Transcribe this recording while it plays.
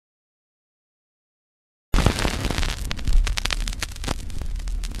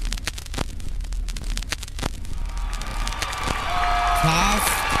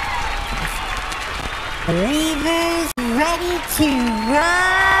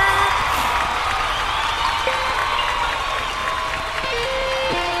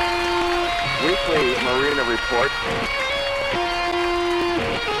report.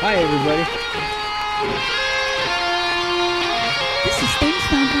 Hi, everybody. This is things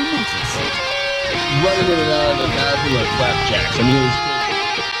found on Nexus. Running in and out of the bathroom like flapjacks. I mean, it was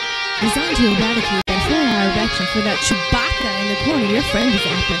Designed to eradicate that 4-hour erection for that Chewbacca in the corner your friend is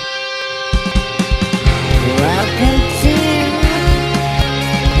after. Welcome to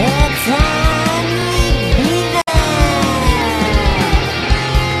the Timely Beaver.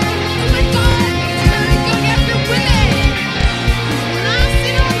 Oh my God! Time going after women. When I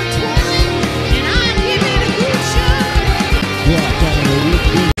sit on the toilet and I give it a good shot. Walk on the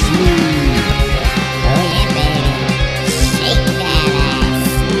wicked smooth. Oh yeah, baby. Shake that ass.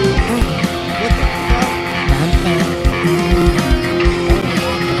 What the fuck? Bump it.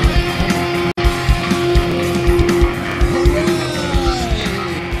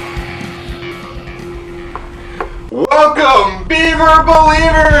 Welcome, Beaver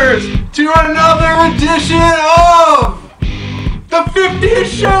Believers, to another edition of the 50th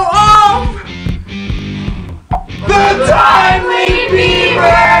show of the Timely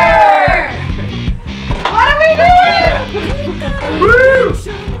Beaver! What are we doing? Woo!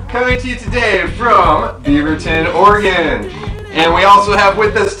 Coming to you today from Beaverton, Oregon. And we also have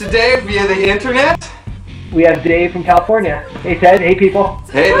with us today via the internet. We have Dave from California. Hey, Ted. Hey, people.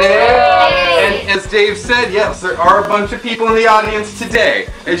 Hey, Dave! And as Dave said, yes, there are a bunch of people in the audience today,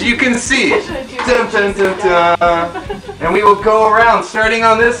 as you can see. Dun, dun, dun, dun. And we will go around, starting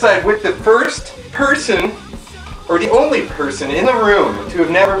on this side, with the first person, or the only person in the room to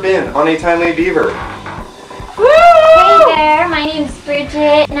have never been on a Timely Beaver. Hey there, my name's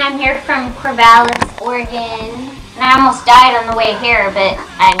Bridget, and I'm here from Corvallis, Oregon. And I almost died on the way here, but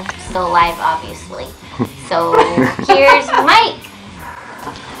I'm still alive, obviously. So, here's Mike.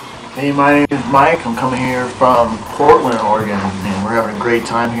 Hey, my name is Mike. I'm coming here from Portland, Oregon, and we're having a great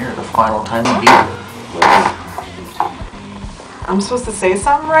time here at the final Timely Beaver. I'm supposed to say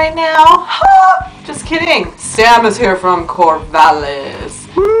something right now? Ha! Just kidding. Sam is here from Corvallis.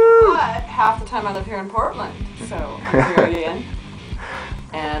 But half the time I live here in Portland, so I'm here again.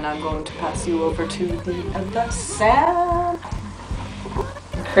 And I'm going to pass you over to the other Sam.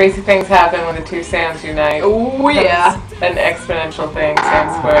 Crazy things happen when the two Sams unite. Oh yeah. It's an exponential thing, Sam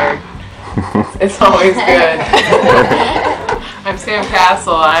squared. It's always good. I'm Sam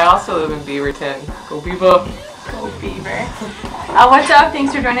Castle. I also live in Beaverton. Go Beaver. Go Beaver. What's up?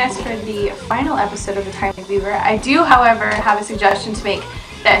 Thanks for joining us for the final episode of the Timely Beaver. I do, however, have a suggestion to make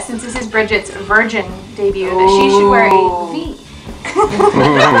that since this is Bridget's virgin debut, that she should wear a V.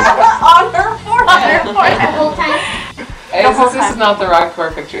 on her forehead. The whole time? Hey, this is not the Rock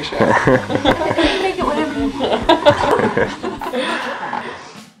Horror Picture Show. Make it whatever you want.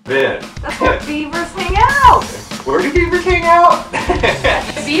 Ben. That's where beavers hang out. Where do beavers hang out?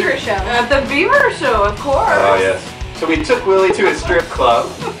 The Beaver Show. At the Beaver Show, of course. Oh, yes. So we took Willie to a strip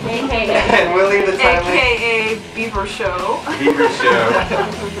club. And Willie the Timely AKA Beaver Show. Beaver Show.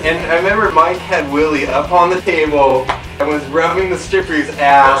 And I remember Mike had Willie up on the table and was rubbing the stripper's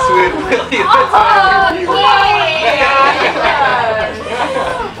ass with Willie the Timely Beaver.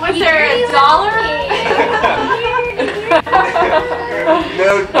 Was there $1?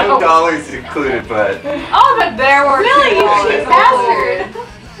 No dollars included, but Oh, but there were Really? $2 You bastard.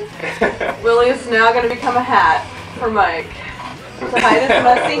 Willie is now going to become a hat for Mike to hide his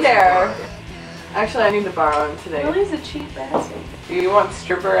messy hair. Actually, I need to borrow him today. Willie's a cheap bastard. Do you want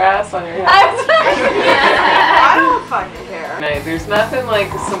stripper ass on your head? I don't fucking care. Nice. There's nothing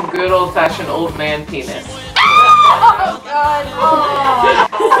like some good old-fashioned old man penis. Oh God!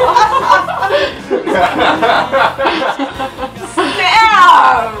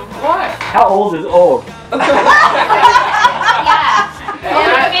 Damn! What? How old is old?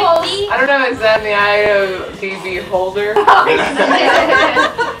 I don't know, is that in the eye of the beholder?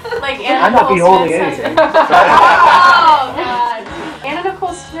 Like I'm not beholding anything. Oh God! Anna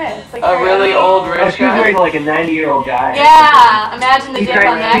Nicole Smith. Like A really old Oh, rich she was guy. married to like a 90-year-old guy. Yeah, imagine the He dick tried,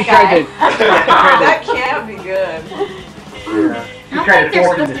 on that he guy. tried to, That can't be good. he tried to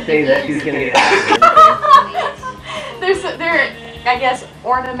force him to say that he was going to get it. They're, I guess,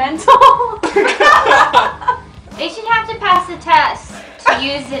 ornamental. They should have to pass a test to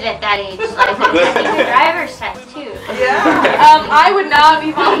use it at that age, like a driver's test too. Yeah. I would not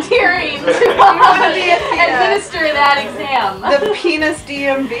be volunteering to administer that exam. The penis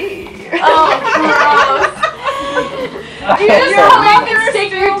DMV. Oh, gross. You just come up and stick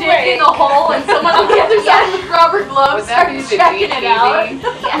your dick in the hole and someone on the other side with rubber gloves Would that start be the checking it out.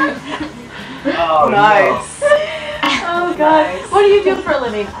 Yeah. Oh, Nice. Oh God. What do you do for a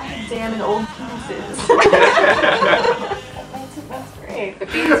living? I examine old penises. That's great. right.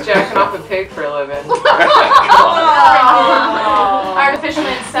 If he's jacking off a pig for a living. Artificial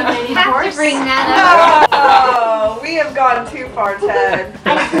inseminating Have horse. to bring that up. Oh, we have gone too far, Ted.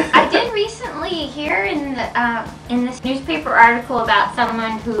 I did recently hear in this newspaper article about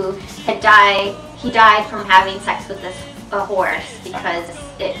someone who had died. He died from having sex with a horse because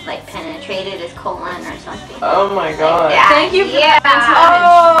it like penetrated his colon or something. Oh my god. Yeah. Thank you for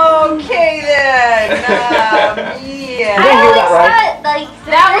that. Okay then. Yeah. I always thought like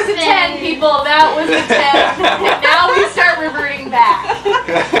That was a 10, people. That was a 10. Now we start reverting back.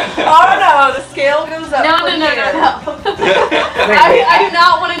 Oh no, the scale goes up. No. I do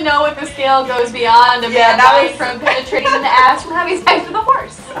not want to know if the scale goes beyond a man dying from penetrating in the ass from having sex with a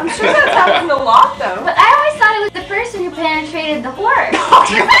horse. I'm sure that's happened a lot though. But I always thought it was the person who penetrated the horse.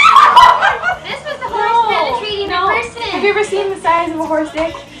 This was the horse penetrating the person. Have you ever seen the size of a horse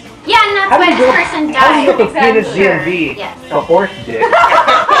dick? Yeah, and that's why this person How do died. you go from penis Exactly. DMV Yes. to horse dick?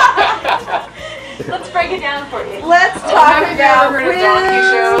 Let's break it down for you. Let's talk Have you ever about heard of donkey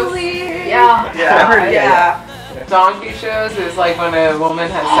shows? Yeah. Yeah, I've heard Yeah. Donkey shows is like when a woman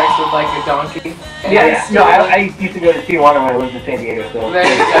has sex with like a donkey. Yeah. No, I used to go to Tijuana when I lived in San Diego, so. There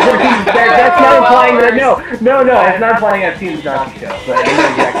you go. That's not implying that. No, it's not implying I've seen the donkey show, but I know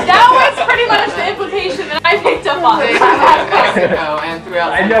exactly. That was pretty much the implication that I picked up on. They do that in Mexico and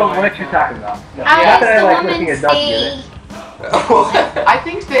throughout. I know what you're talking about. No, How not does that I the like woman looking at donkey in it. I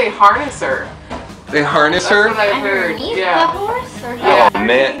think they harness her. They harness That's her? what I've heard. Underneath the Yeah. horse or Yeah. Oh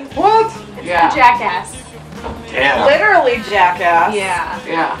man. What? Yeah. Jackass. Damn. Literally jackass. Yeah.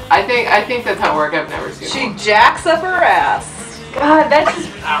 Yeah. I think that's how it works. I've never seen She one. jacks up her ass. God, that's just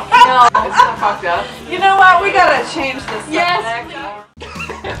no. It's not fucked up. You know what? We gotta change this. Yes.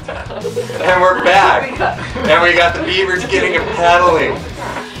 And we're back. And we got the beavers getting a paddling.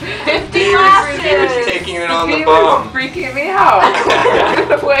 50 Beavers taking it on the bum. Freaking me out.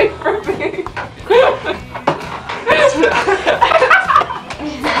 Get away from me.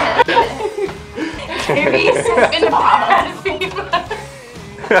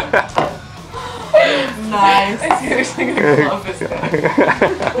 Nice. I seriously love this guy.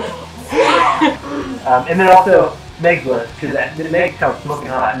 And then also Meg's list, because Meg sounds smoking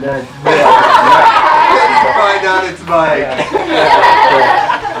hot. And then Find out it's Mike.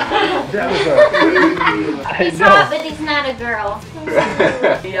 that was He's hot, but he's not a girl. I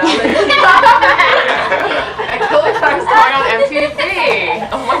totally thought I was going on MTV.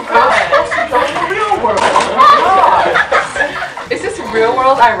 Oh my god. Real world. Oh my god. Is this real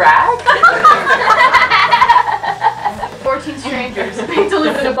world Iraq? 14 strangers paid to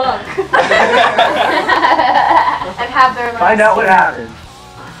live in a bunk and have their lives. find out what happens.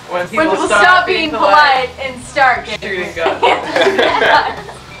 When When people stop being polite and start shooting guns.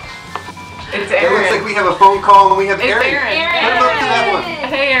 It's It looks like Aaron. we have a phone call and we have It's Aaron. Aaron. Put him up to that one.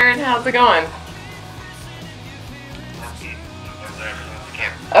 Hey Aaron, how's it going?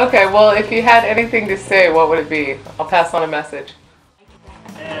 Okay, well if you had anything to say, what would it be? I'll pass on a message.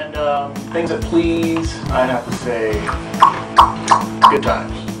 And things that please, I have to say, good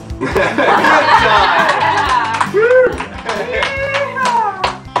times.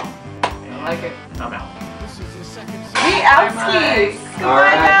 I like it. I'm out. We outski. Goodbye, All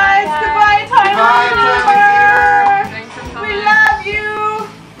right. guys. Goodbye, Tyler. Thanks for We coming. love you.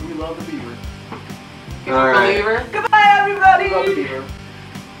 We love the beaver. All right. Believer. Goodbye, everybody. We love the beaver.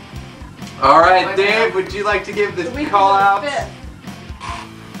 All right, Dave, would you like to give the call outs?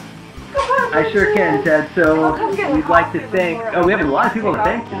 I sure can, Ted. So we'd like to thank. Oh, we have a lot of people to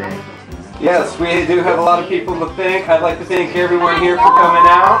thank today. Yes, we do have a lot of people to thank. I'd like to thank everyone here for coming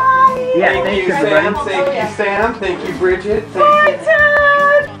out. Yeah, Thank thanks you, Sam. everybody. Thank you, Sam. Thank you, Bridget. Thank you,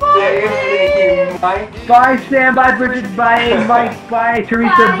 Dave. Thank you, Mike. Bye, Sam. Bye, Bridget. Bye, Mike. Bye,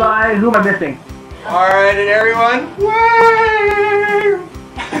 Teresa. Bye. Who am I missing? All right, and everyone, wave!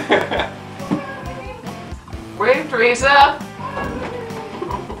 Wave, Teresa.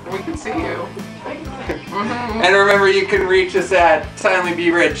 We can see you. And remember, you can reach us at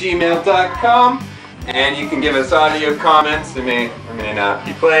timelybeaver@gmail.com, and you can give us audio comments. They may or may not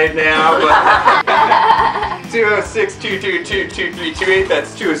be played now, but 206-222-2328.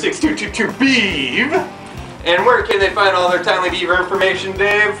 That's 206-222-BEAV. And where can they find all their Timely Beaver information,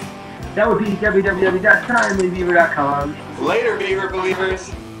 Dave? That would be www.timelybeaver.com. Later, Beaver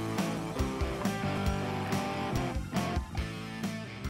Believers.